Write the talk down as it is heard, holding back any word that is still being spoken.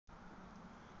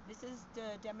This is to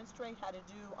demonstrate how to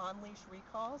do on-leash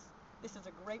recalls. This is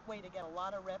a great way to get a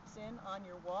lot of reps in on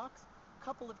your walks.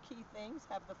 Couple of key things: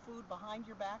 have the food behind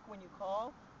your back when you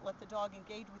call, let the dog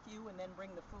engage with you, and then bring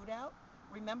the food out.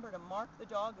 Remember to mark the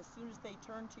dog as soon as they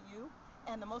turn to you.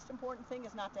 And the most important thing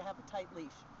is not to have a tight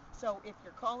leash. So if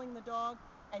you're calling the dog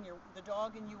and the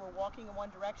dog and you are walking in one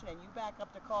direction and you back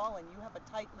up to call and you have a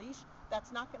tight leash,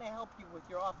 that's not going to help you with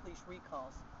your off-leash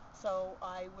recalls. So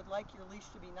I would like your leash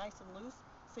to be nice and loose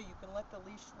so you can let the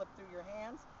leash slip through your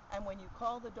hands. And when you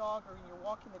call the dog or you're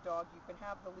walking the dog, you can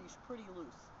have the leash pretty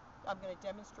loose. I'm going to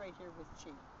demonstrate here with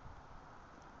Chi.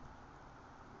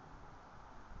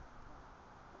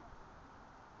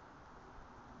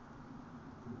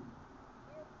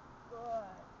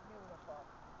 Good, beautiful.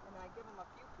 And I give him a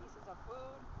few pieces of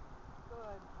food.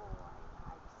 Good boy,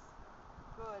 nice.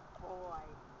 Good boy.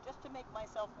 Just to make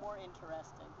myself more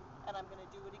interesting. And I'm going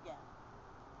to do it again.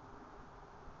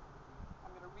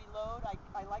 I'm going to reload.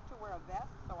 I like to wear a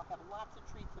vest, so I have lots of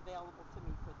treats available to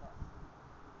me for this.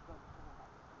 Good boy.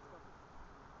 Good.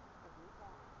 Good. Lean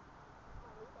back. Come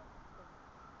on, lean back. Good.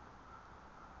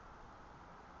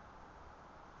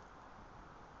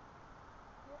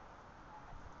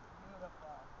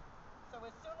 Beautiful. So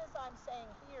as soon as I'm saying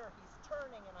here, he's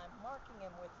turning and I'm marking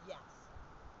him with yes.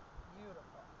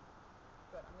 Beautiful.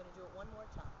 Good. I'm going to do it one more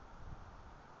time.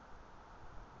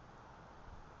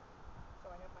 So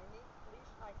I have my leash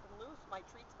nice and loose, my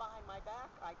treats behind my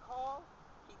back. I call,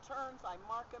 he turns, I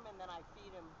mark him, and then I feed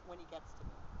him when he gets to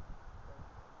me.